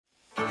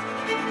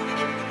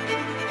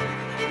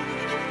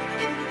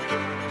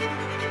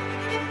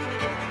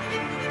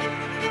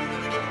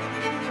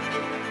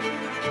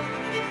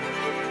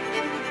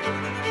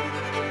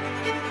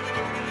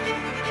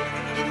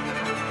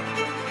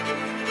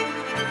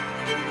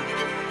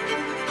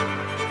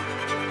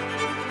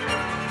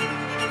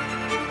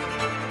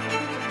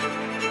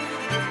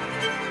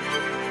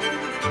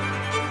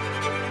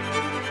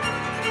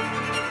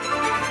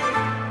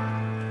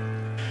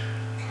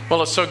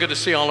Well, it's so good to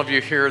see all of you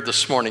here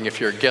this morning. If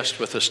you're a guest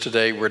with us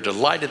today, we're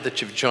delighted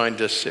that you've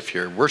joined us. If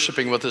you're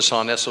worshiping with us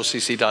on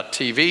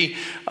SOCC.tv,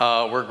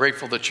 we're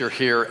grateful that you're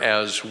here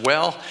as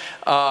well.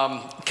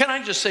 Can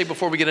I just say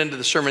before we get into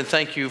the sermon,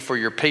 thank you for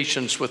your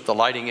patience with the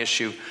lighting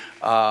issue.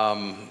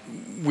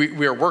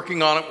 We are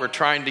working on it. We're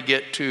trying to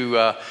get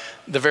to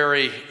the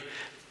very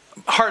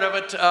heart of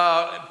it.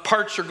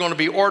 Parts are going to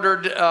be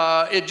ordered.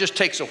 It just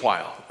takes a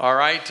while, all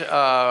right?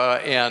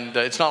 And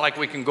it's not like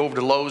we can go over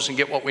to Lowe's and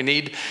get what we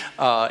need.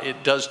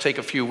 It does take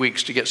a few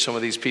weeks to get some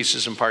of these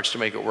pieces and parts to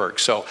make it work.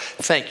 So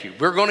thank you.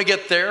 We're going to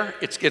get there.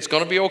 It's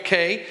going to be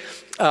okay.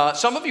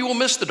 Some of you will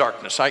miss the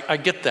darkness. I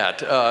get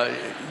that.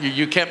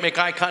 You can't make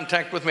eye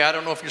contact with me. I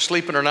don't know if you're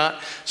sleeping or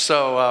not.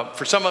 So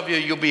for some of you,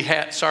 you'll be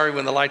sorry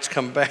when the lights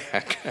come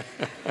back.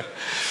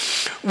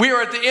 We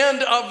are at the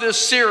end of this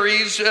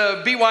series,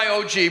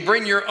 BYOG,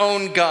 Bring Your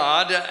Own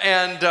God,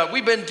 and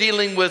we've been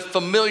dealing with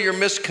familiar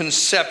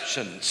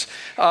misconceptions.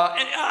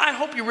 And I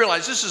hope you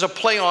realize this is a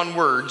play on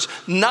words,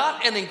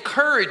 not an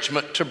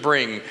encouragement to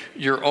bring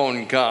your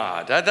own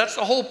God. That's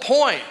the whole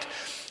point.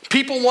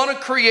 People want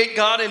to create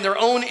God in their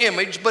own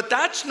image, but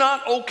that's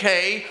not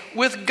okay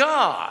with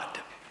God.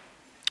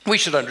 We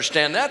should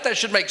understand that. That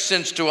should make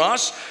sense to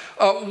us.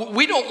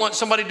 We don't want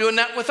somebody doing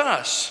that with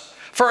us.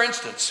 For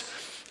instance,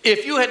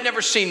 if you had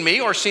never seen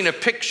me or seen a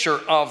picture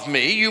of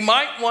me, you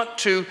might want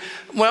to,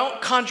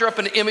 conjure up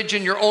an image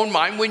in your own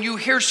mind when you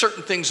hear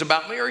certain things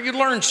about me or you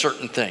learn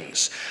certain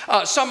things.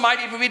 Some might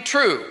even be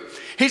true.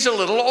 He's a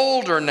little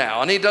older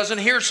now and he doesn't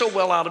hear so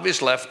well out of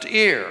his left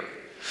ear.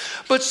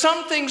 But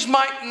some things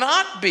might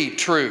not be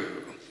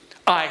true.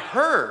 I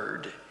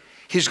heard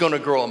he's going to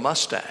grow a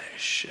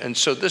mustache. And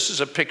so this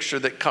is a picture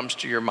that comes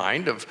to your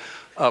mind of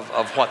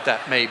what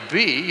that may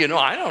be. You know,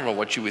 I don't know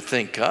what you would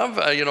think of,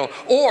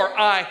 or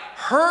I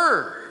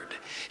heard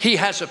he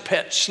has a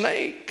pet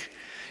snake.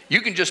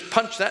 You can just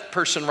punch that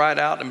person right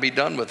out and be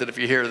done with it if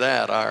you hear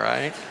that, all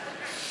right?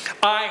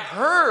 I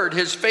heard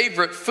his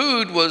favorite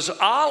food was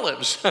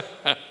olives.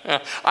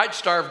 I'd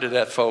starve to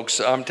death, folks.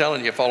 I'm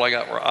telling you, if all I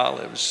got were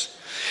olives.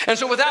 And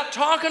so without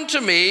talking to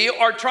me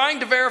or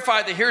trying to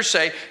verify the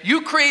hearsay,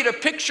 you create a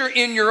picture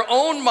in your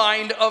own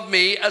mind of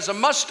me as a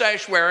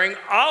mustache-wearing,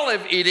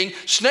 olive-eating,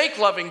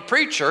 snake-loving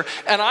preacher,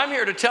 and I'm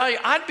here to tell you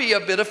I'd be a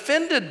bit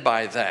offended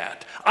by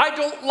that. I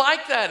don't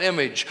like that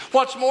image.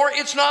 What's more,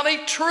 it's not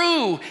a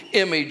true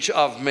image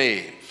of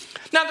me.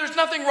 Now, there's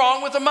nothing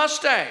wrong with a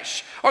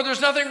mustache, or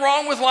there's nothing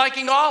wrong with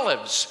liking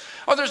olives,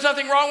 or there's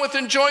nothing wrong with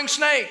enjoying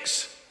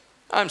snakes.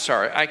 I'm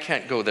sorry, I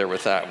can't go there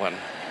with that one.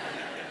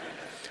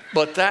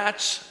 But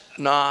that's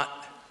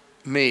not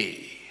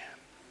me.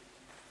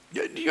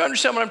 Do you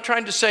understand what I'm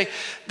trying to say?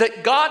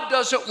 That God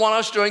doesn't want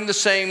us doing the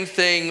same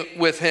thing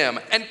with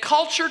him. And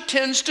culture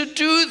tends to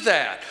do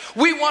that.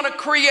 We want to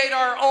create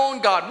our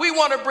own God. We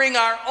want to bring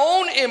our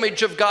own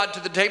image of God to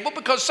the table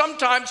because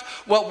sometimes,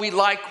 we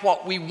like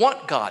what we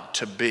want God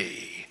to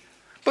be.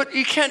 But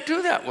you can't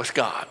do that with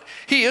God.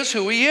 He is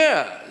who he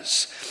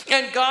is.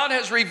 And God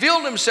has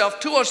revealed himself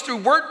to us through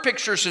word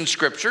pictures in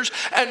scriptures,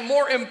 and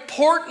more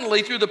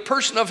importantly, through the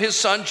person of his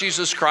son,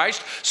 Jesus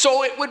Christ,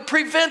 so it would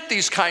prevent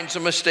these kinds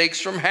of mistakes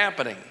from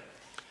happening.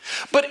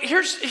 But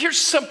here's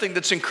something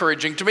that's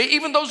encouraging to me.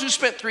 Even those who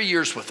spent 3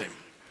 years with him,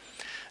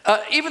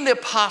 even the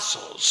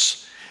apostles,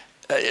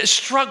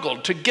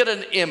 struggled to get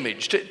an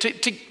image, to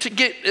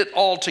get it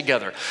all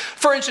together.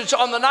 For instance,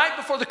 on the night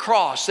before the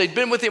cross, they'd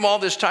been with him all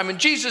this time, and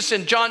Jesus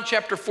in John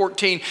chapter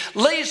 14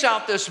 lays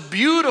out this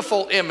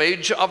beautiful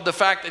image of the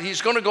fact that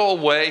he's going to go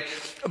away,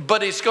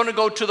 but he's going to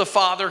go to the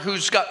Father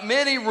who's got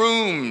many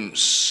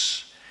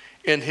rooms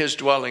in his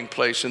dwelling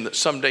place, and that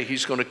someday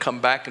he's going to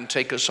come back and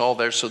take us all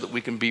there so that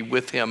we can be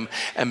with him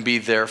and be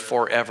there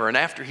forever. And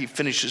after he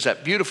finishes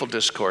that beautiful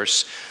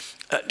discourse,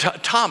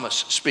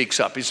 Thomas speaks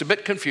up. He's a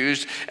bit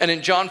confused. And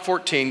in John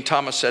 14,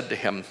 Thomas said to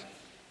him,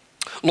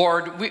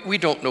 Lord, we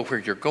don't know where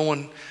you're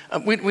going.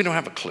 We don't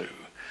have a clue.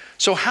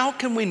 So how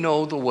can we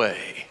know the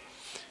way?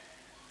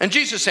 And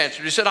Jesus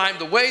answered, he said, I am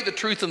the way, the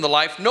truth, and the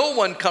life. No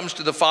one comes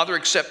to the Father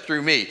except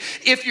through me.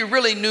 If you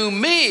really knew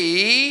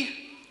me,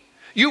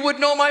 you would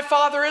know my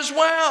Father as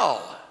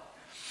well.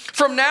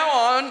 From now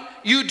on,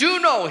 you do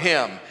know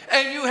him,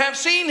 and you have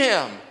seen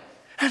him.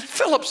 And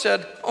Philip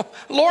said,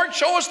 Lord,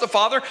 show us the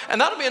Father,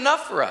 and that'll be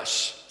enough for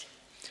us.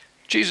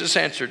 Jesus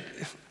answered,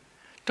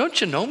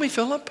 don't you know me,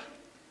 Philip?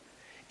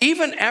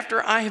 Even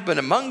after I have been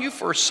among you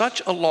for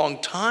such a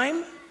long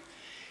time,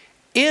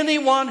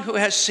 anyone who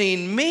has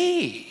seen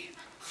me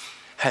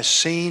has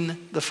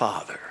seen the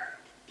Father.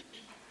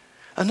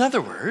 In other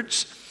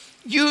words,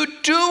 you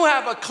do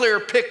have a clear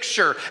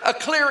picture, a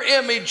clear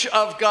image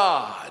of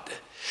God.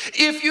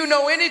 If you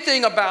know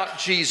anything about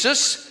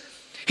Jesus,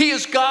 he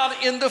is God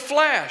in the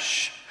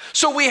flesh.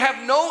 So we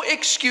have no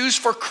excuse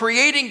for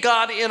creating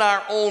God in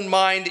our own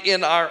mind,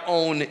 in our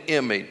own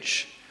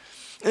image.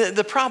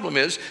 The problem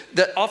is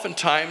that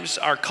oftentimes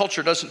our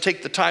culture doesn't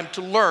take the time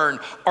to learn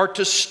or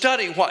to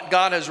study what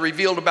God has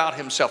revealed about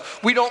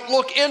himself. We don't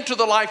look into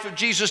the life of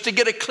Jesus to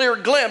get a clear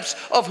glimpse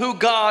of who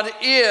God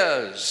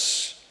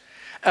is.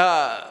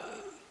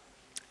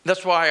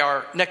 That's why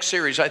our next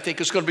series, I think,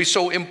 is going to be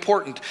so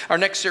important. Our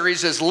next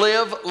series is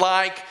Live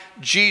Like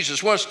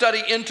Jesus. We want to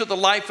study into the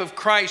life of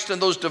Christ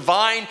and those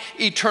divine,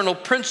 eternal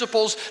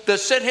principles that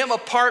set him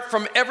apart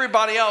from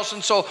everybody else.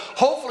 And so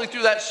hopefully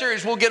through that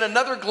series, we'll get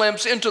another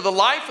glimpse into the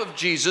life of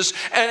Jesus.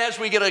 And as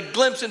we get a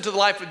glimpse into the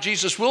life of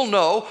Jesus, we'll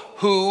know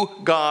who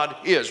God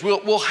is.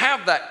 We'll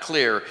have that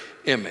clear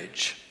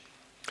image.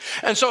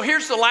 And so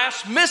here's the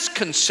last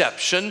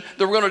misconception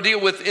that we're going to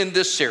deal with in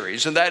this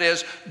series, and that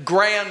is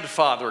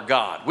grandfather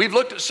God. We've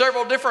looked at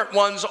several different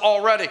ones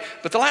already,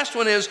 but the last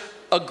one is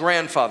a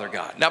grandfather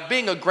God. Now,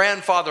 being a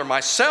grandfather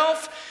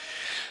myself,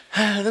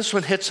 this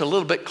one hits a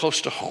little bit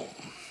close to home.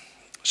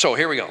 So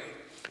here we go.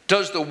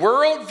 Does the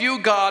world view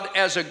God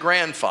as a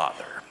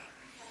grandfather?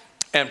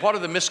 And what are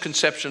the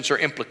misconceptions or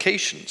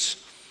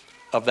implications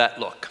of that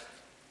look?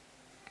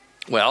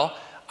 Well,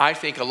 I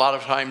think a lot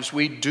of times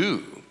we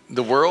do.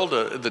 The world,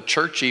 the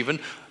church even,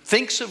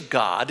 thinks of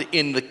God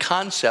in the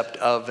concept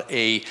of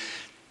a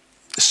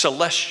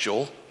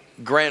celestial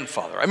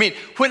grandfather. I mean,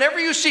 whenever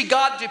you see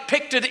God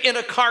depicted in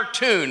a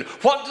cartoon,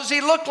 what does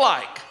he look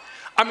like?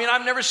 I mean,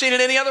 I've never seen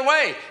it any other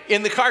way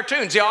in the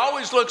cartoons. He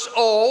always looks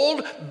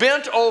old,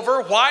 bent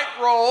over, white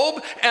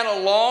robe, and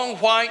a long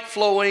white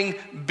flowing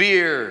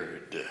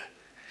beard.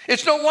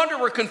 It's no wonder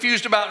we're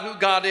confused about who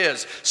God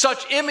is.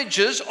 Such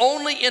images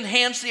only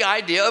enhance the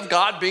idea of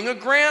God being a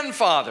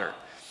grandfather.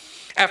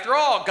 After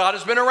all, God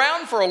has been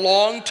around for a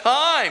long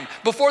time,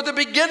 before the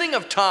beginning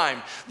of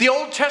time. The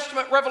Old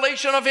Testament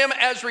revelation of him,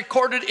 as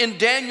recorded in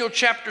Daniel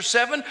chapter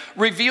 7,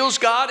 reveals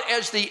God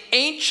as the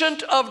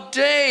Ancient of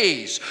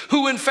Days,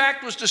 who in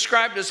fact was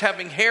described as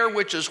having hair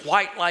which is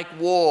white like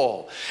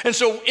wool. And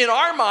so in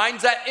our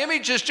minds, that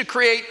image is to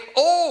create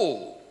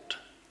old.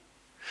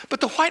 But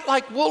the white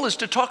like wool is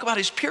to talk about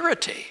his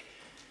purity,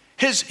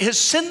 his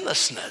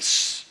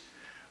sinlessness.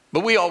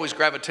 But we always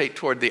gravitate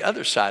toward the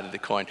other side of the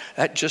coin.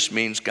 That just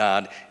means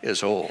God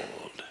is old.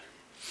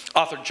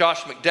 Author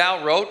Josh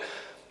McDowell wrote,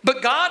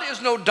 "But God is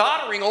no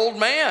doddering old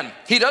man.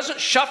 He doesn't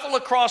shuffle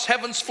across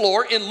heaven's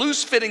floor in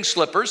loose-fitting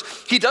slippers.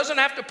 He doesn't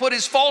have to put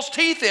his false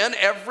teeth in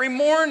every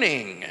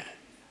morning."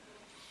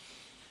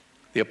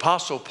 The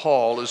Apostle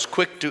Paul is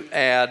quick to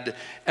add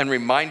and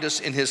remind us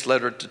in his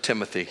letter to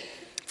Timothy,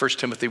 1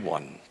 Timothy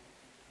 1.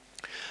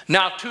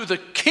 "Now to the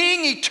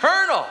King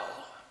eternal,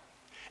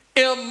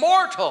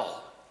 immortal,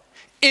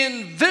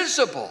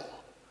 invisible,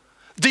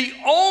 the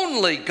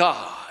only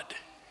God,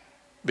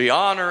 be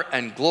honor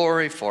and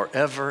glory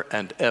forever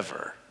and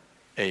ever.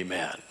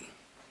 Amen."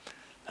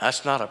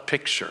 That's not a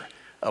picture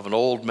of an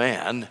old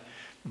man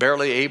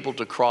barely able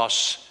to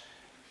cross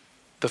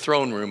the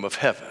throne room of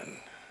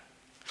heaven.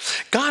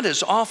 God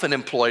has often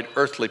employed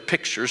earthly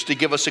pictures to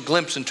give us a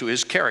glimpse into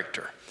his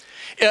character.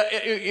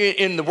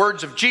 In the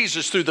words of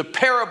Jesus, through the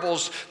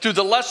parables, through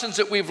the lessons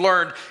that we've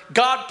learned,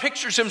 God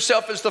pictures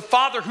himself as the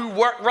father who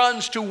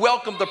runs to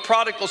welcome the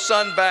prodigal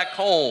son back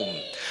home.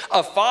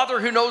 A father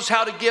who knows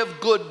how to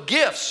give good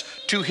gifts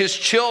to his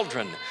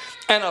children.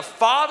 And a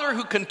father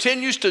who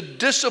continues to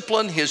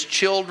discipline his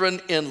children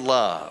in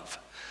love.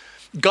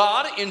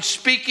 God, in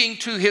speaking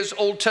to his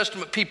Old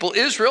Testament people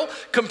Israel,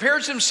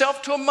 compares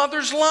himself to a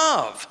mother's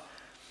love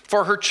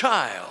for her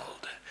child.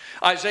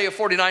 Isaiah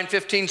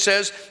 49:15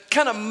 says,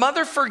 "Can a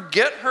mother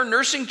forget her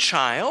nursing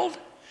child?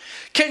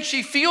 Can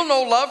she feel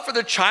no love for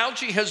the child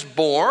she has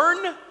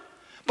born?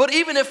 But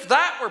even if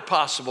that were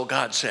possible,"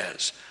 God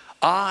says,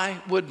 "I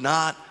would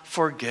not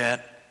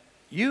forget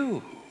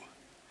you."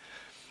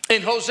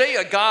 In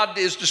Hosea, God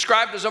is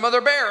described as a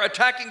mother bear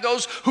attacking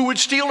those who would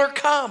steal her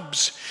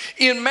cubs.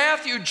 In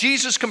Matthew,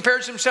 Jesus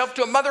compares himself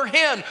to a mother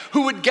hen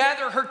who would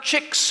gather her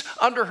chicks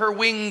under her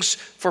wings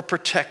for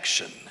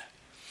protection.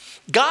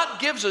 God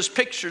gives us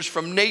pictures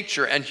from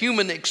nature and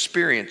human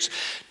experience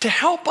to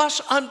help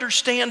us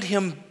understand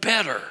him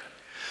better.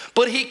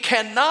 But he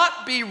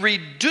cannot be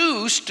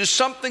reduced to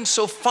something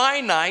so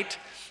finite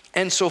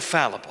and so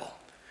fallible.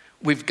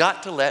 We've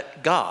got to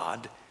let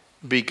God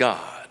be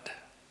God.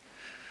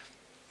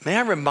 May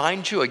I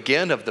remind you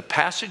again of the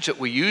passage that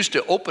we used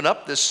to open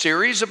up this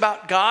series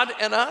about God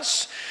and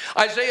us?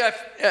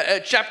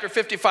 Isaiah chapter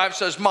 55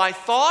 says, "My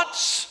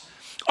thoughts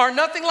are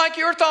nothing like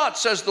your thoughts,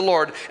 says the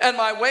Lord, and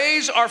my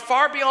ways are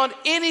far beyond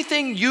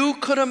anything you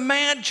could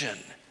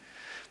imagine.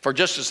 For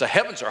just as the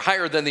heavens are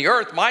higher than the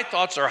earth, my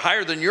thoughts are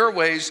higher than your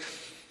ways.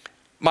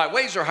 My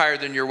ways are higher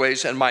than your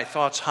ways, and my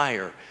thoughts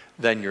higher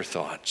than your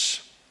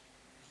thoughts."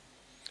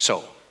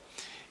 So,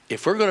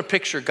 if we're going to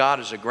picture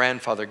God as a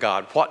grandfather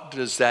God, what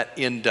does that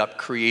end up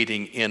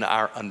creating in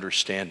our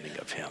understanding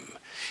of him?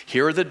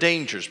 Here are the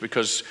dangers,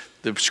 because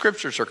the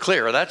scriptures are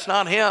clear. That's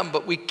not him,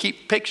 but we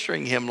keep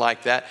picturing him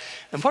like that.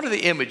 And what are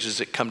the images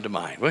that come to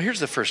mind? Well, here's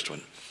the first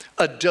one.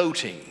 A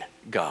doting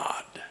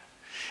God.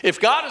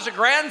 If God is a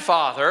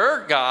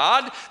grandfather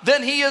God,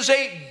 then he is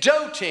a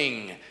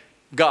doting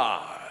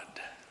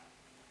God.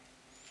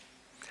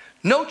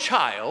 No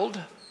child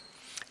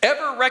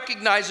ever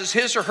recognizes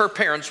his or her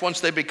parents once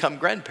they become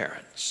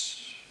grandparents.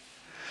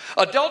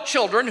 Adult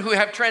children who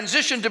have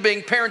transitioned to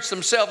being parents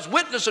themselves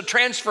witness a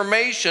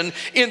transformation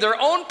in their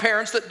own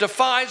parents that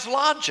defies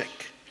logic.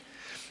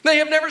 They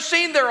have never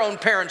seen their own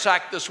parents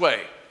act this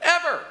way,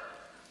 ever.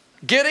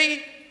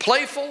 Giddy,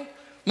 playful,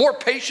 more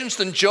patience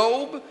than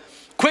Job,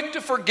 quick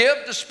to forgive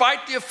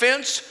despite the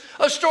offense,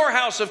 a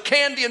storehouse of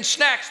candy and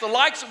snacks, the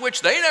likes of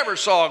which they never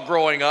saw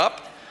growing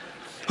up.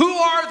 Who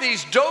are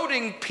these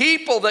doting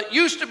people that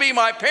used to be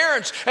my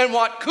parents, and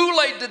what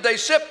Kool-Aid did they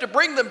sip to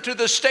bring them to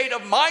this state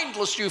of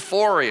mindless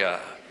euphoria?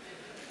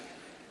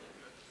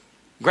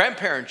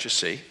 Grandparents, you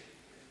see,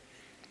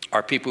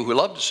 are people who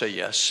love to say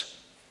yes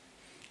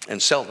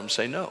and seldom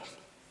say no.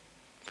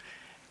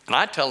 And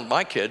I tell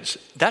my kids,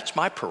 that's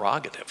my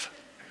prerogative,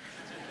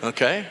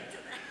 okay?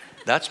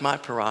 That's my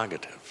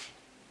prerogative.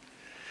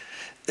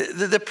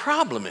 The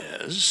problem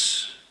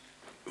is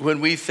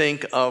when we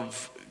think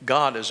of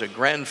God as a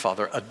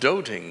grandfather, a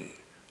doting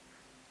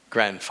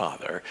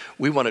grandfather,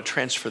 we want to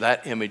transfer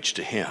that image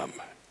to him.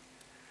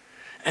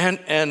 And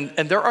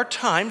there are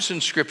times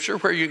in Scripture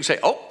where you can say,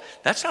 oh,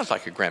 that sounds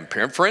like a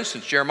grandparent. For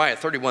instance, Jeremiah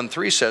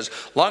 31:3 says,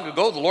 long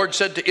ago the Lord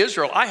said to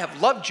Israel, I have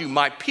loved you,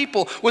 my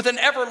people, with an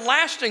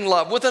everlasting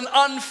love, with an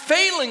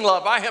unfailing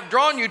love. I have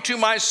drawn you to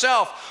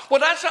myself.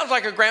 Well, that sounds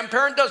like a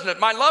grandparent, doesn't it?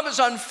 My love is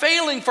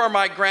unfailing for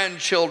my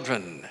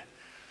grandchildren.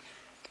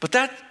 But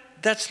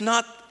that's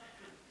not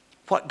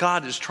what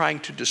God is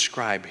trying to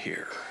describe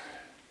here.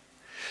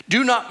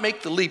 Do not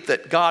make the leap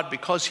that God,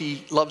 because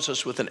he loves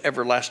us with an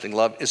everlasting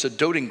love, is a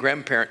doting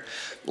grandparent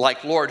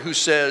like Lord who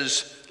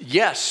says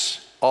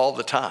yes all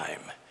the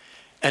time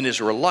and is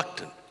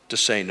reluctant to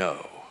say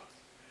no.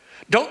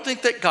 Don't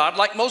think that God,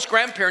 like most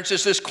grandparents,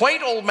 is this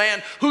quaint old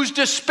man who's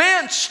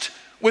dispensed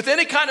with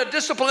any kind of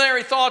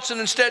disciplinary thoughts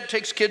and instead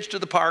takes kids to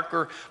the park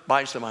or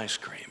buys them ice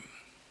cream.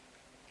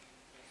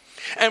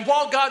 And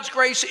while God's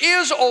grace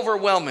is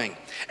overwhelming,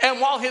 and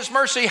while his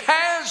mercy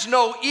has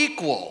no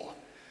equal,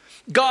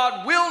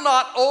 God will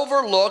not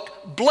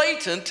overlook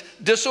blatant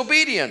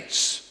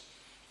disobedience.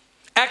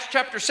 Acts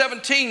chapter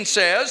 17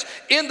 says,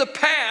 in the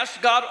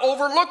past, God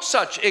overlooked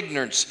such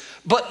ignorance,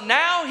 but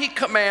now he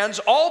commands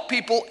all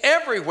people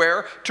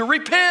everywhere to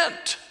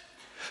repent.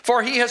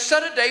 For he has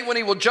set a day when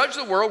he will judge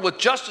the world with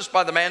justice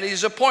by the man he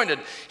has appointed.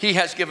 He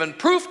has given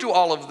proof to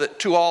all of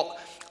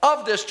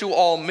this to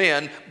all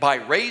men by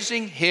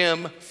raising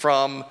him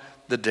from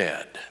the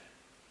dead.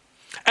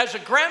 As a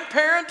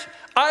grandparent,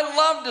 I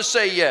love to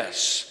say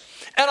yes,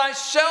 and I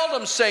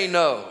seldom say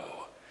no.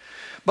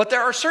 But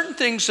there are certain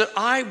things that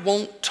I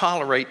won't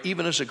tolerate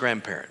even as a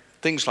grandparent,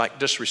 things like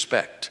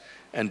disrespect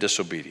and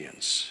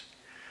disobedience.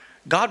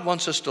 God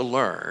wants us to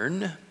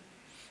learn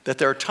that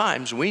there are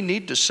times we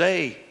need to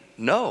say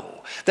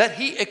no, that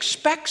he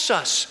expects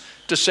us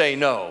to say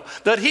no,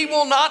 that he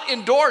will not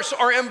endorse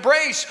or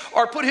embrace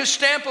or put his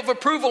stamp of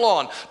approval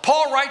on.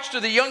 Paul writes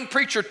to the young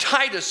preacher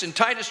Titus in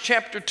Titus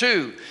chapter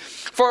 2,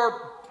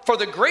 for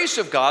the grace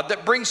of God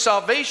that brings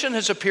salvation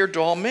has appeared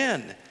to all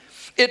men.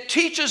 It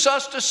teaches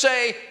us to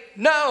say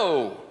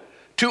no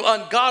to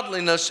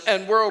ungodliness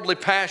and worldly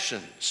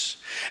passions,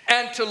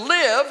 and to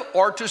live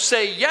or to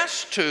say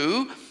yes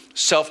to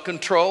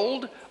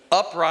self-controlled,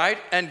 upright,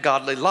 and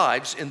godly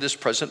lives in this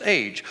present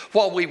age,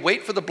 while we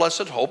wait for the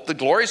blessed hope, the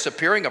glorious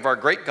appearing of our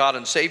great God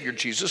and Savior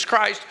Jesus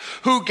Christ,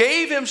 who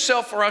gave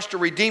himself for us to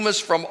redeem us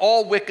from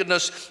all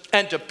wickedness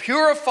and to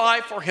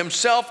purify for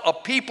himself a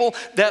people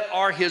that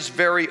are his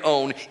very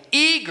own,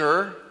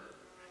 eager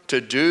to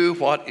do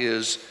what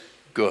is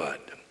good.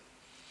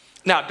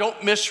 Now,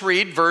 don't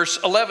misread verse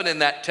 11 in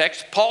that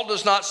text. Paul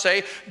does not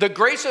say the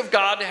grace of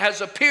God has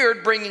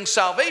appeared bringing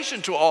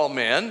salvation to all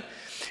men.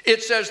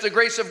 It says the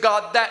grace of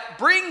God that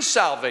brings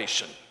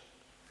salvation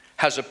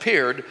has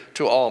appeared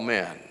to all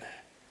men.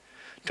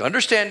 To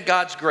understand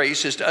God's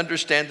grace is to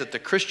understand that the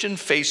Christian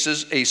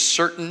faces a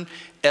certain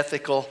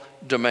ethical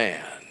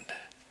demand.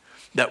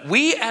 That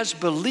we as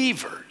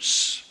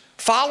believers,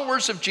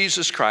 followers of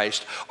Jesus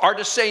Christ, are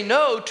to say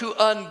no to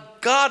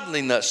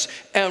ungodliness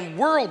and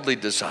worldly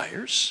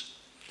desires.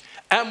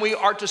 And we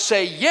are to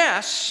say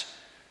yes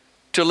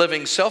to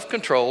living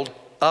self-controlled,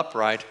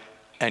 upright,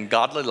 and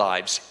godly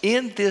lives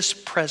in this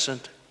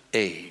present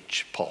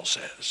age, Paul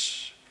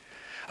says.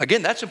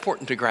 Again, that's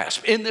important to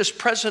grasp. In this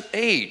present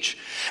age.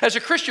 As a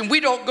Christian,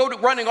 we don't go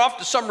running off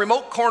to some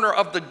remote corner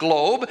of the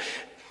globe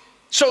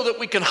so that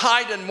we can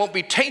hide and won't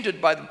be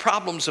tainted by the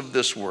problems of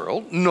this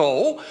world.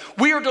 No,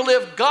 we are to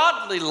live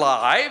godly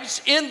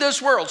lives in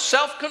this world,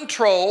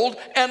 self-controlled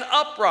and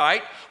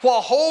upright,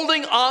 while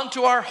holding on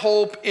to our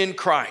hope in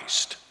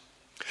Christ.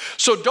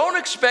 So don't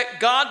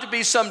expect God to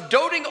be some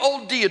doting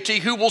old deity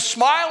who will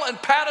smile and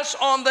pat us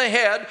on the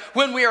head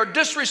when we are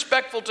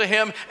disrespectful to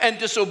him and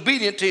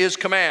disobedient to his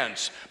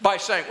commands by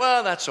saying,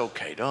 well, that's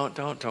okay, don't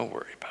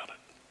worry about it.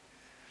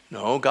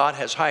 No, God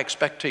has high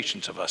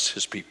expectations of us,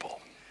 his people.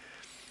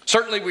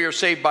 Certainly we are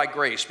saved by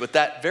grace, but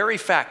that very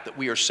fact that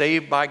we are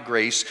saved by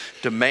grace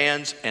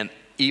demands an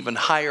even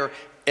higher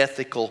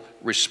ethical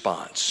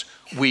response.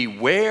 We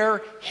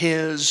wear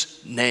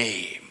his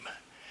name,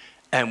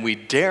 and we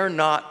dare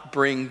not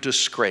bring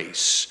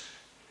disgrace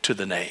to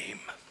the name.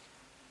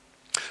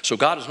 So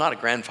God is not a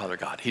grandfather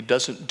God. He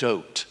doesn't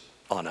dote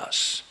on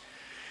us.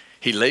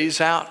 He lays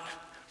out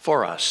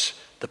for us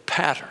the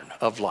pattern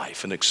of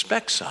life and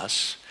expects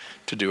us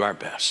to do our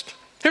best.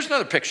 Here's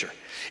another picture.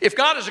 If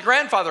God is a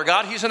grandfather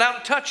God, he's an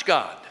out-of-touch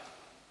God.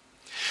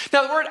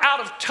 Now, the word out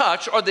of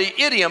touch, or the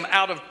idiom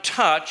out of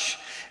touch,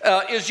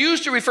 is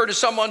used to refer to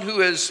someone who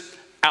is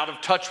out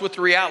of touch with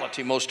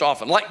reality most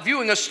often. Like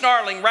viewing a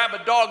snarling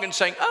rabid dog and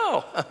saying,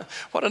 oh,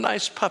 what a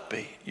nice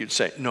puppy. You'd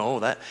say, no,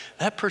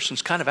 that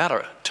person's kind of out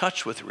of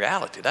touch with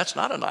reality. That's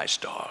not a nice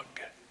dog.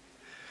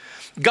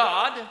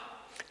 God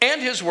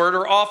and his word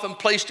are often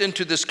placed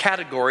into this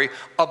category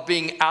of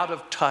being out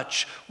of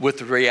touch with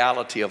the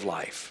reality of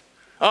life.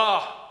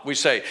 We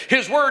say,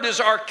 his word is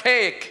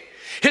archaic.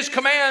 His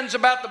commands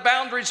about the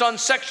boundaries on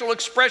sexual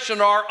expression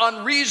are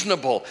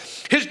unreasonable.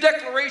 His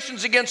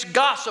declarations against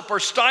gossip are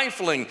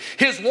stifling.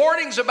 His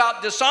warnings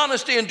about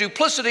dishonesty and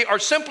duplicity are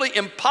simply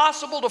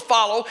impossible to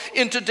follow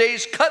in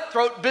today's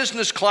cutthroat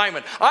business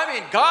climate. I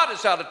mean, God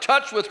is out of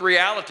touch with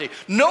reality.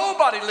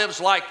 Nobody lives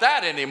like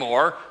that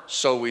anymore,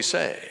 so we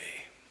say.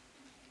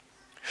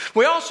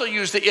 We also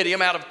use the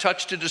idiom out of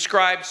touch to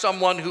describe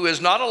someone who is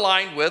not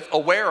aligned with,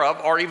 aware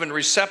of, or even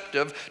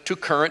receptive to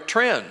current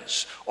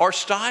trends or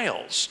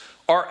styles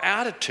or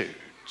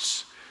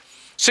attitudes.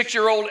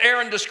 6-year-old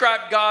Aaron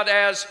described God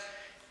as,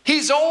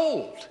 he's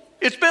old.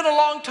 It's been a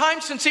long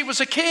time since he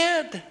was a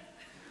kid.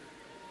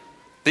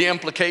 The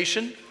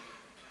implication,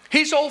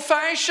 he's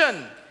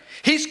old-fashioned.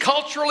 He's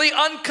culturally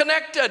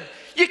unconnected.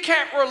 You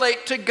can't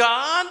relate to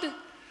God.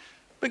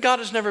 But God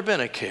has never been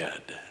a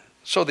kid.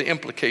 So the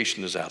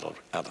implication is out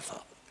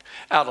of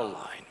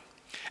line.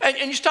 And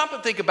you stop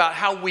and think about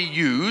how we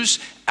use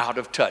out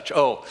of touch.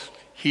 Oh,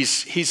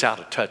 he's out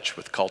of touch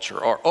with culture.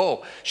 Or,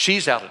 oh,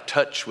 she's out of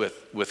touch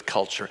with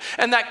culture.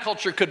 And that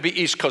culture could be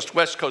East Coast,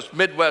 West Coast,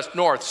 Midwest,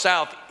 North,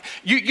 South.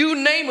 You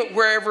name it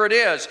wherever it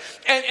is.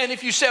 And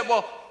if you said,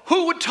 well,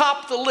 who would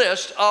top the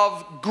list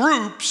of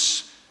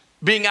groups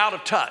being out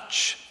of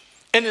touch?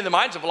 And in the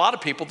minds of a lot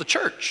of people, the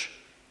church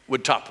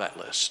would top that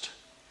list.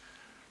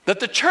 That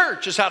the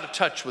church is out of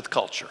touch with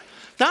culture.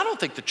 Now, I don't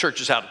think the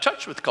church is out of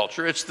touch with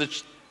culture. It's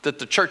that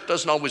the church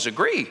doesn't always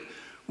agree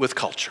with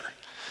culture.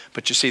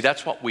 But you see,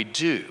 that's what we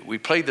do. We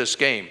play this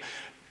game.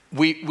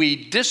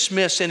 We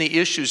dismiss any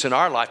issues in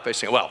our life by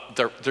saying, well,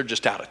 they're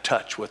just out of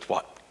touch with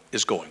what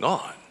is going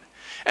on.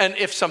 And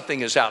if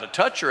something is out of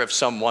touch, or if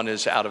someone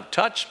is out of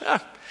touch,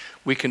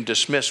 we can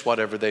dismiss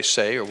whatever they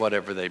say or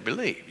whatever they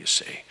believe, you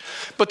see.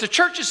 But the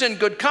church is in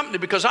good company,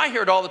 because I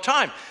hear it all the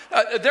time.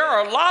 There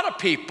are a lot of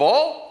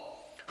people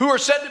who are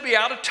said to be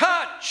out of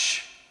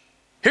touch.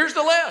 Here's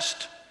the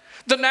list.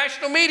 The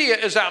national media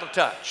is out of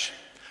touch.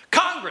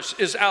 Congress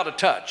is out of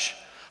touch.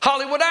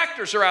 Hollywood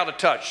actors are out of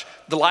touch.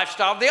 The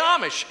lifestyle of the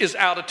Amish is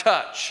out of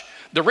touch.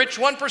 The rich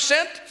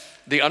 1%,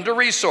 the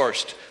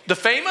under-resourced. The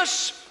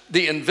famous,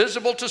 the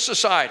invisible to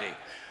society.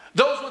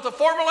 Those with a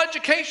formal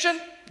education,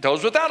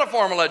 those without a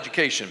formal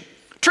education.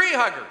 Tree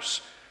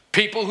huggers,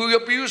 people who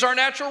abuse our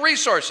natural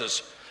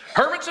resources.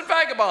 Hermits and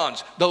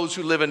vagabonds, those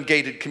who live in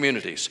gated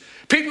communities.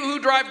 People who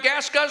drive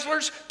gas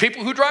guzzlers,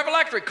 people who drive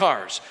electric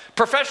cars.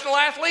 Professional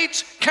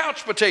athletes,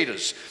 couch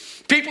potatoes.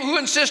 People who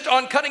insist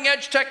on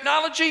cutting-edge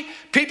technology,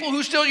 people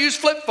who still use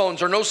flip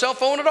phones or no cell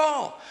phone at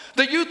all.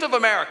 The youth of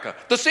America,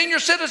 the senior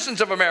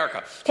citizens of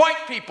America,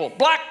 white people,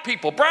 black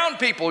people, brown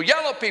people,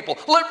 yellow people,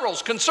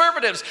 liberals,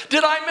 conservatives.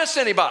 Did I miss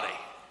anybody?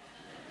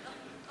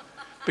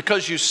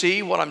 Because you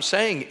see, what I'm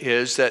saying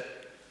is that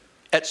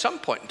at some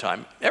point in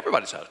time,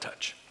 everybody's out of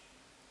touch.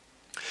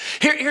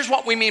 Here's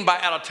what we mean by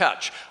out of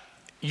touch.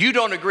 You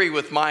don't agree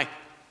with my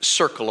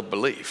circle of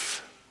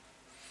belief.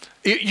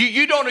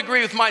 You don't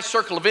agree with my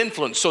circle of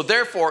influence, so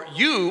therefore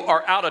you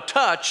are out of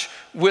touch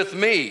with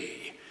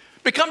me.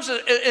 Becomes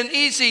an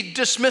easy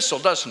dismissal,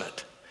 doesn't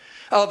it?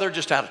 Oh, they're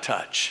just out of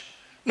touch.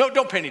 No,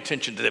 don't pay any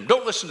attention to them.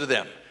 Don't listen to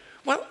them.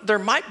 Well, there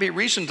might be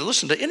reason to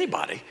listen to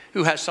anybody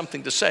who has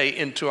something to say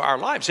into our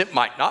lives. It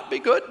might not be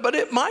good, but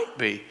it might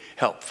be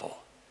helpful.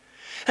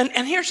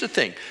 And here's the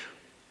thing.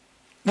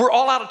 We're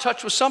all out of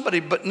touch with somebody,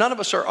 but none of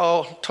us are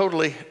all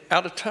totally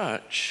out of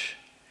touch.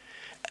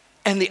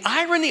 And the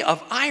irony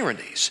of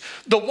ironies,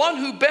 the one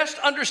who best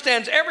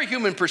understands every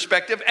human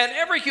perspective and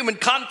every human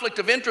conflict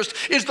of interest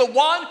is the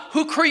one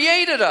who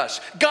created us,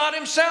 God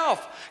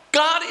himself.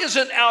 God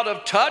isn't out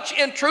of touch.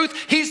 In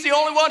truth, he's the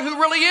only one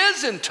who really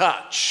is in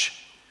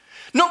touch.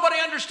 Nobody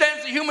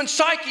understands the human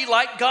psyche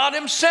like God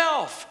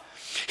himself.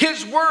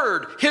 His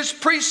word, his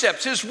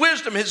precepts, his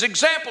wisdom, his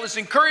example, his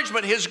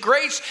encouragement, his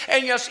grace,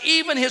 and yes,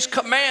 even his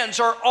commands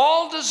are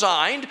all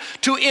designed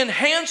to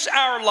enhance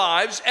our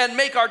lives and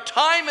make our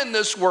time in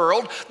this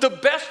world the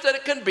best that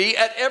it can be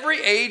at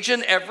every age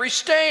and every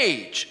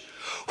stage.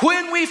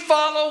 When we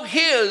follow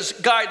his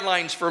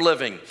guidelines for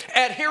living,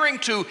 adhering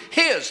to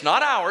his,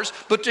 not ours,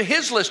 but to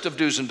his list of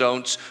do's and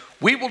don'ts,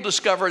 we will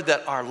discover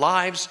that our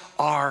lives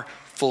are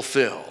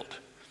fulfilled.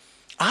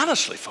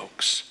 Honestly,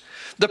 folks,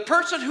 the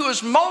person who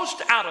is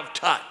most out of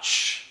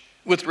touch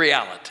with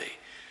reality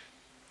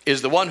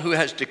is the one who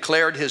has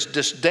declared his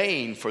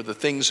disdain for the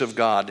things of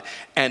God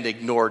and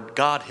ignored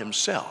God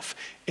himself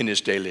in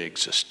his daily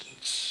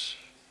existence.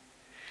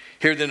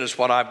 Here then is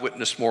what I've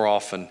witnessed more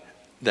often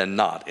than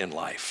not in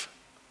life.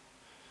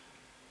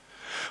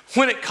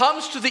 When it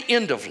comes to the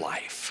end of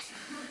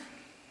life,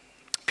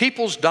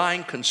 People's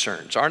dying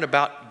concerns aren't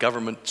about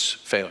government's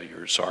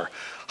failures or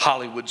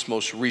Hollywood's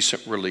most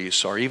recent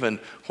release or even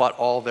what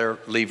all they're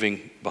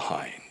leaving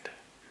behind.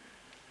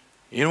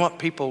 You know what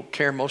people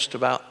care most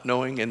about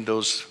knowing in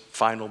those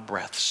final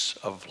breaths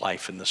of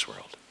life in this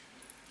world?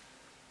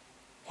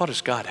 What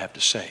does God have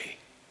to say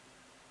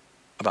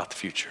about the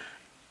future?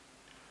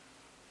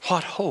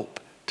 What hope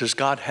does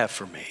God have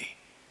for me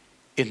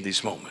in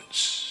these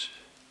moments?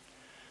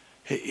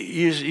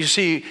 You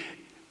see,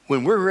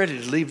 when we're ready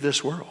to leave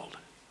this world,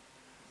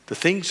 the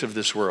things of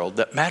this world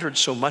that mattered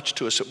so much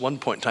to us at one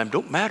point in time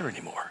don't matter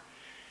anymore.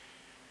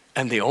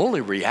 And the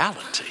only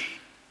reality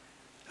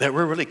that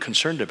we're really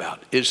concerned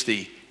about is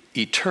the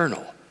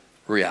eternal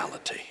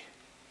reality.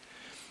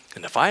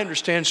 And if I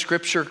understand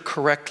Scripture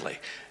correctly,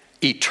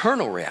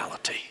 eternal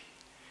reality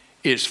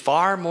is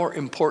far more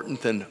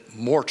important than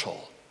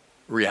mortal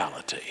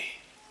reality.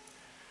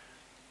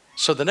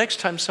 So the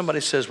next time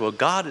somebody says, well,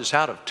 God is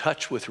out of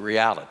touch with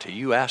reality,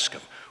 you ask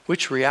them,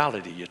 which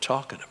reality are you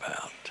talking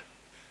about?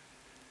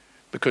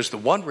 Because the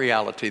one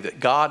reality that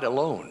God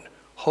alone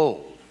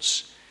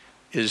holds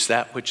is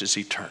that which is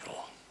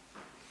eternal.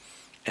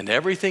 And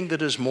everything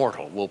that is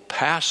mortal will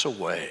pass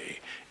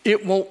away.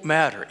 It won't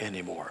matter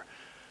anymore.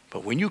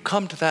 But when you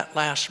come to that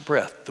last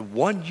breath, the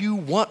one you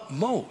want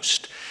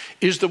most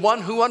is the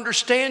one who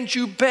understands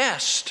you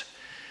best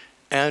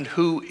and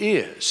who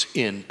is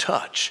in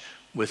touch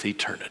with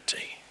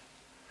eternity.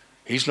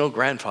 He's no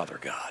grandfather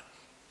God.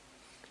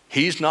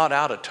 He's not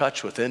out of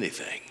touch with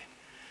anything.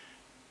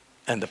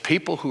 And the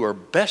people who are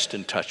best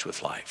in touch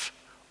with life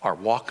are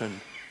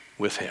walking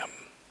with him.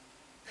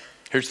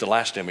 Here's the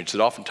last image that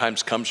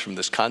oftentimes comes from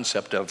this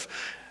concept of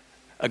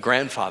a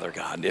grandfather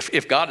God.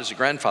 If God is a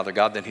grandfather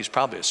God, then he's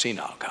probably a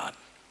senile God.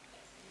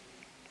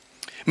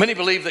 Many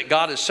believe that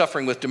God is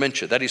suffering with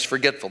dementia, that he's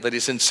forgetful, that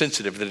he's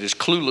insensitive, that he's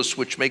clueless,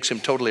 which makes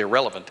him totally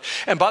irrelevant.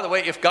 And by the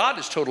way, if God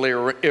is totally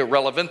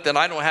irrelevant, then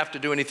I don't have to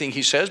do anything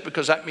he says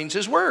because that means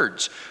his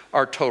words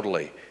are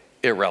totally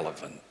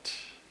irrelevant.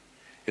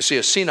 You see,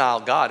 a senile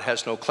God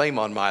has no claim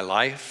on my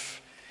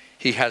life.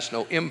 He has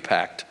no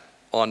impact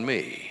on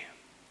me.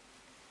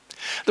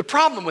 The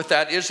problem with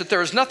that is that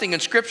there is nothing in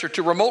Scripture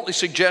to remotely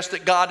suggest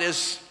that God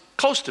is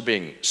close to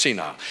being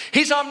senile.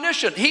 He's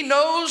omniscient. He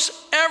knows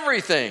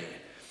everything.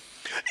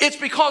 It's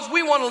because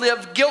we want to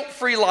live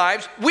guilt-free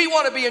lives. We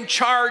want to be in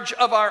charge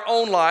of our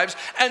own lives.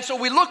 And so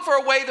we look for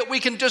a way that we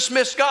can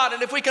dismiss God.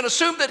 And if we can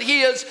assume that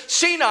he is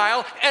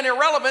senile and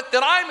irrelevant,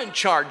 then I'm in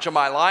charge of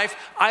my life.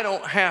 I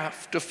don't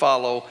have to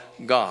follow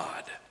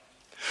God.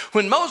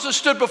 When Moses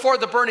stood before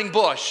the burning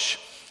bush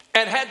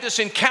and had this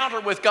encounter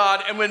with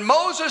God, and when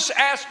Moses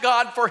asked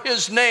God for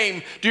his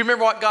name, do you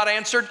remember what God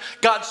answered?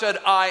 God said,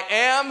 I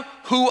am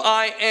who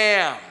I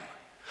am.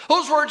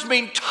 Those words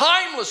mean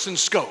timeless in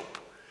scope,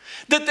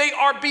 that they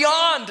are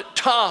beyond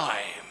time,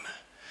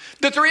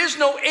 that there is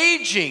no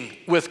aging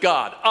with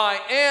God. I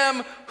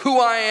am who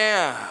I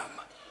am.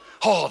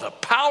 Oh, the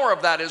power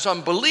of that is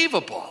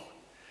unbelievable.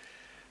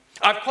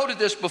 I've quoted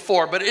this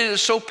before, but it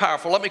is so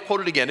powerful. Let me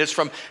quote it again. It's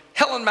from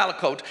Helen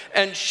Malacote,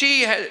 and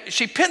she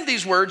penned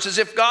these words as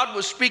if God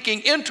was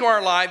speaking into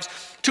our lives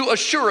to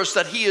assure us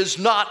that he is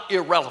not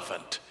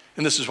irrelevant.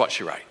 And this is what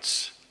she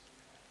writes.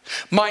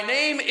 My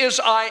name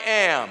is I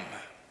am.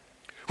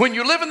 When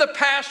you live in the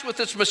past with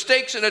its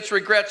mistakes and its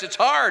regrets, it's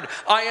hard.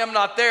 I am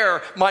not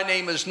there. My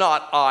name is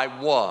not I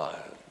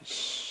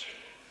was.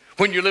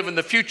 When you live in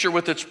the future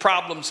with its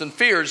problems and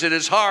fears, it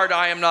is hard.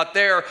 I am not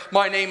there.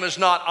 My name is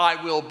not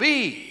I will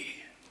be.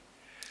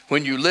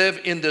 When you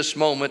live in this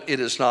moment, it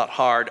is not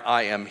hard.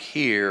 I am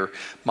here.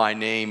 My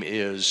name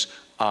is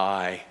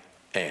I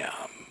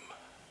am.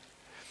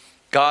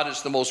 God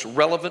is the most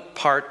relevant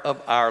part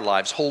of our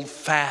lives. Hold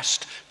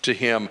fast to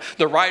him.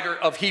 The writer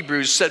of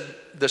Hebrews said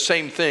the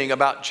same thing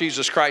about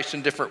Jesus Christ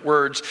in different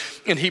words.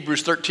 In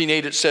Hebrews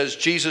 13:8, it says,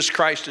 Jesus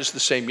Christ is the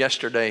same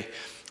yesterday,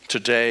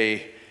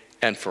 today,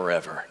 and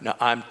forever. Now,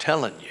 I'm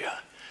telling you,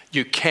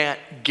 you can't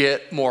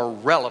get more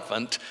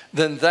relevant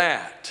than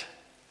that.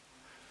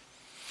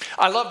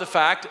 I love the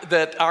fact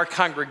that our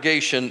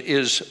congregation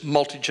is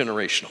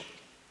multi-generational.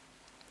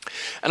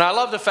 And I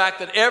love the fact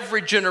that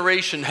every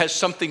generation has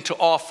something to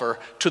offer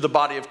to the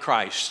body of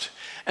Christ.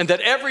 And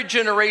that every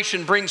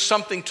generation brings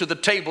something to the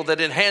table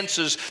that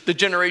enhances the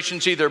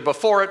generations either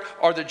before it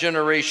or the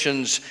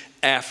generations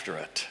after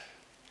it.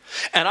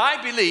 And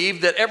I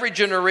believe that every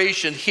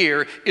generation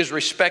here is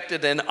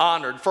respected and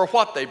honored for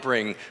what they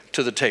bring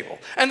to the table.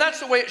 And that's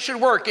the way it should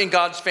work in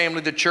God's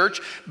family, the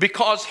church,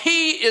 because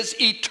he is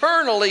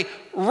eternally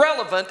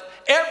relevant.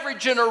 Every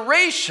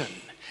generation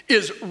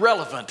is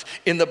relevant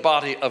in the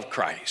body of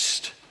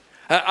Christ.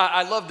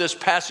 I love this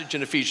passage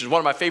in Ephesians, one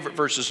of my favorite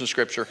verses in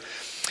Scripture.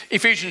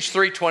 Ephesians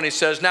 3:20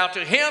 says, now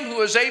to him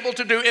who is able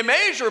to do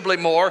immeasurably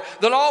more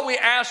than all we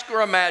ask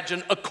or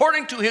imagine,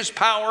 according to his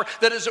power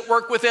that is at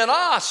work within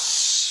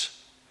us.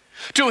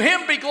 To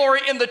him be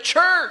glory in the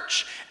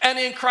church and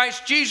in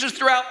Christ Jesus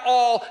throughout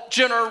all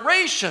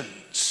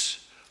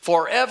generations,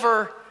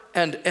 forever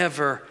and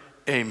ever.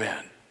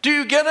 Amen. Do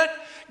you get it?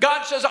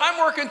 God says, I'm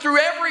working through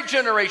every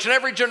generation.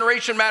 Every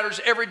generation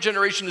matters. Every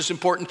generation is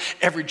important.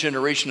 Every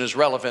generation is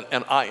relevant,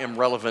 and I am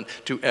relevant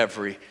to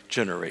every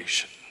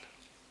generation.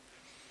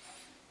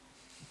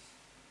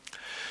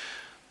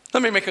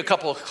 Let me make a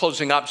couple of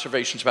closing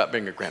observations about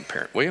being a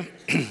grandparent, will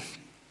you?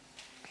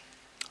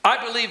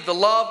 I believe the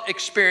love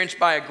experienced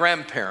by a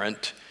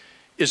grandparent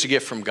is a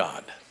gift from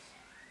God.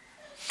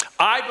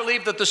 I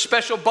believe that the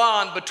special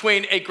bond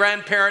between a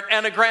grandparent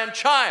and a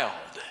grandchild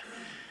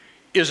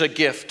is a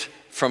gift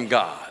from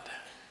God.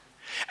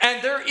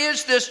 And there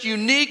is this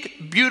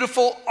unique,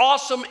 beautiful,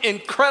 awesome,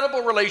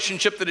 incredible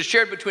relationship that is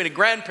shared between a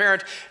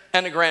grandparent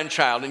and a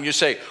grandchild. And you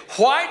say,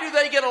 why do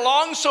they get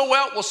along so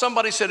well? Well,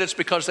 somebody said it's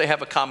because they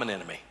have a common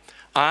enemy.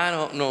 I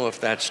don't know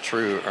if that's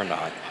true or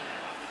not.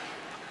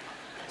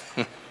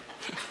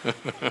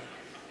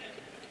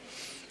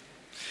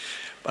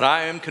 But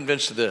I am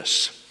convinced of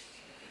this.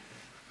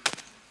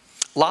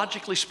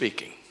 Logically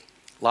speaking,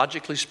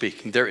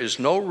 there is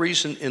no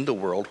reason in the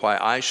world why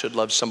I should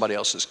love somebody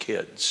else's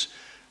kids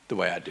the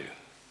way I do.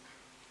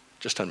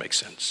 Just doesn't make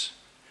sense.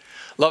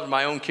 Loving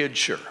my own kids,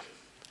 sure.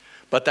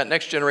 But that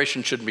next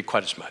generation shouldn't be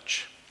quite as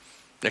much.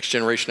 Next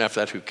generation after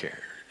that, who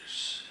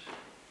cares?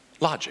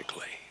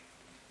 Logically.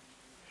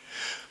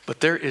 But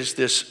there is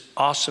this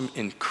awesome,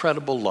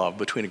 incredible love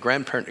between a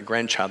grandparent and a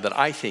grandchild that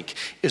I think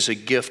is a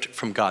gift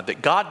from God.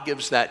 That God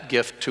gives that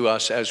gift to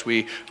us as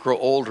we grow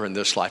older in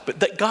this life. But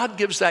that God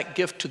gives that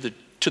gift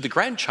to the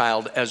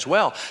grandchild as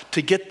well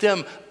to get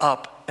them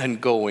up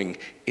and going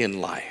in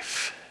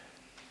life.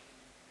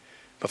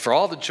 But for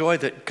all the joy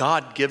that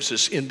God gives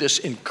us in this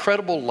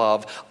incredible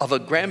love of a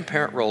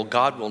grandparent role,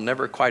 God will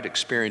never quite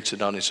experience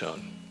it on his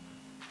own.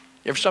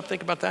 You ever stop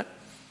thinking about that?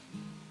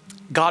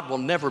 God will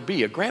never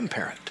be a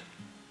grandparent.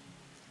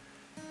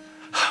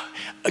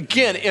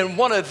 Again, in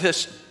one of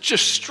this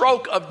just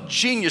stroke of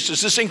genius,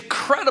 this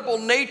incredible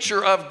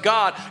nature of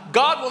God,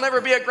 God will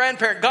never be a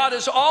grandparent. God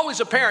is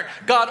always a parent.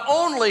 God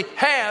only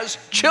has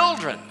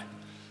children.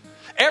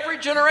 Every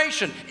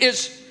generation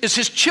is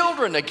his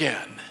children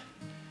again.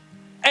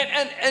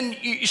 And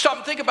you stop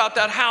and think about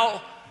that,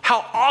 how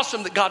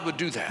awesome that God would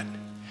do that.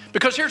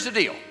 Because here's the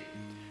deal.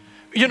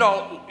 You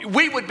know,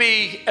 we would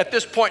be, at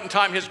this point in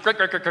time, his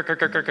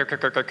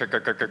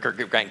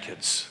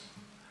grandkids.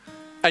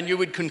 And you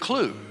would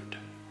conclude,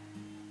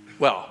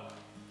 well,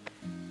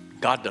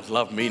 God doesn't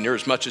love me near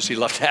as much as he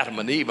loved Adam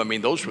and Eve. I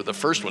mean, those were the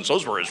first ones.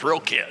 Those were his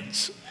real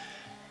kids.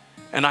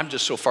 And I'm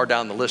just so far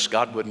down the list,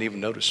 God wouldn't even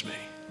notice me.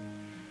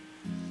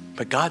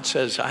 But God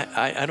says,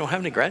 I don't have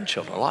any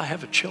grandchildren. Well, I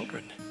have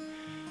children.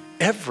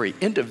 Every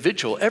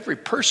individual, every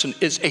person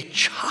is a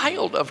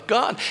child of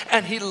God.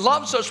 And he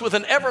loves us with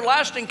an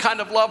everlasting kind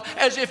of love,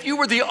 as if you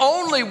were the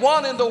only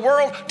one in the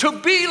world to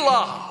be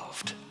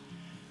loved.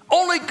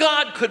 Only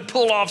God could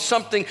pull off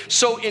something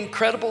so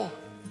incredible.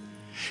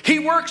 He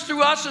works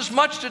through us as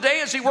much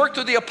today as he worked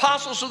through the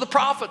apostles or the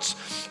prophets.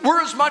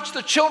 We're as much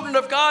the children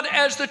of God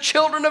as the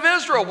children of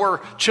Israel were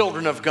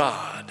children of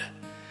God.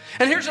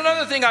 And here's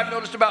another thing I've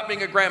noticed about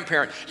being a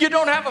grandparent. You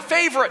don't have a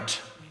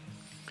favorite.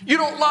 You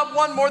don't love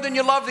one more than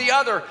you love the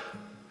other.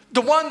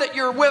 The one that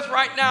you're with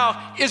right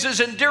now is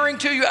as endearing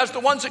to you as the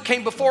ones that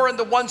came before and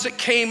the ones that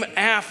came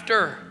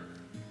after.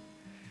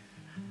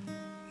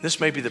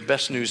 This may be the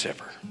best news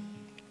ever.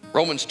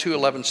 Romans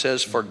 2:11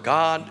 says, for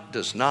God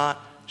does not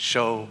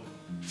show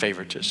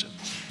favoritism.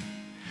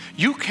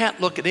 You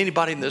can't look at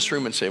anybody in this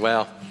room and say,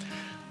 well,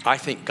 I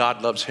think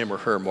God loves him or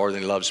her more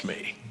than he loves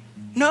me.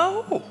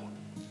 No,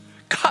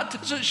 God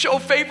doesn't show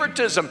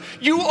favoritism.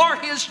 You are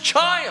his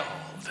child.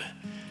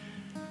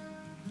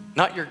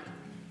 Not your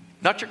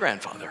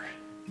grandfather.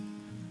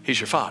 He's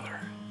your father.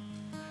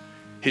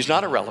 He's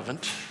not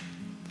irrelevant.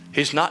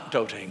 He's not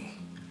doting.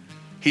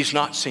 He's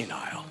not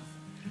senile.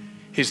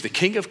 He's the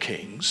King of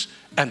Kings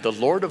and the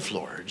Lord of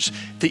Lords,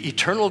 the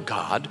eternal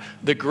God,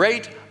 the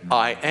great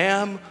I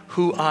am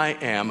who I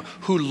am,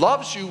 who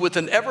loves you with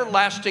an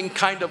everlasting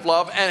kind of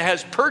love and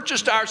has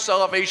purchased our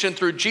salvation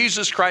through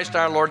Jesus Christ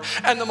our Lord.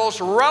 And the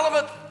most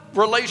relevant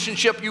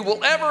relationship you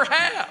will ever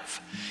have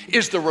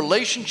is the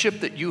relationship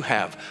that you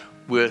have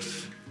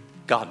with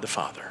God the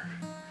Father.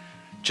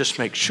 Just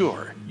make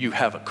sure you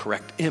have a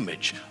correct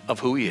image of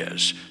who he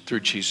is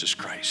through Jesus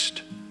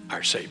Christ,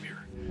 our Savior.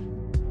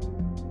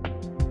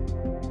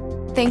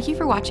 Thank you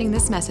for watching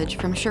this message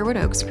from Sherwood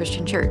Oaks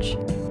Christian Church.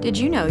 Did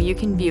you know you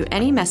can view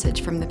any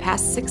message from the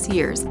past 6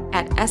 years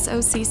at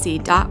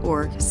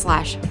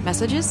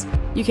socc.org/messages?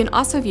 You can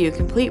also view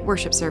complete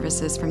worship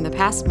services from the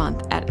past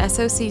month at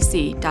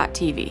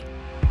socc.tv.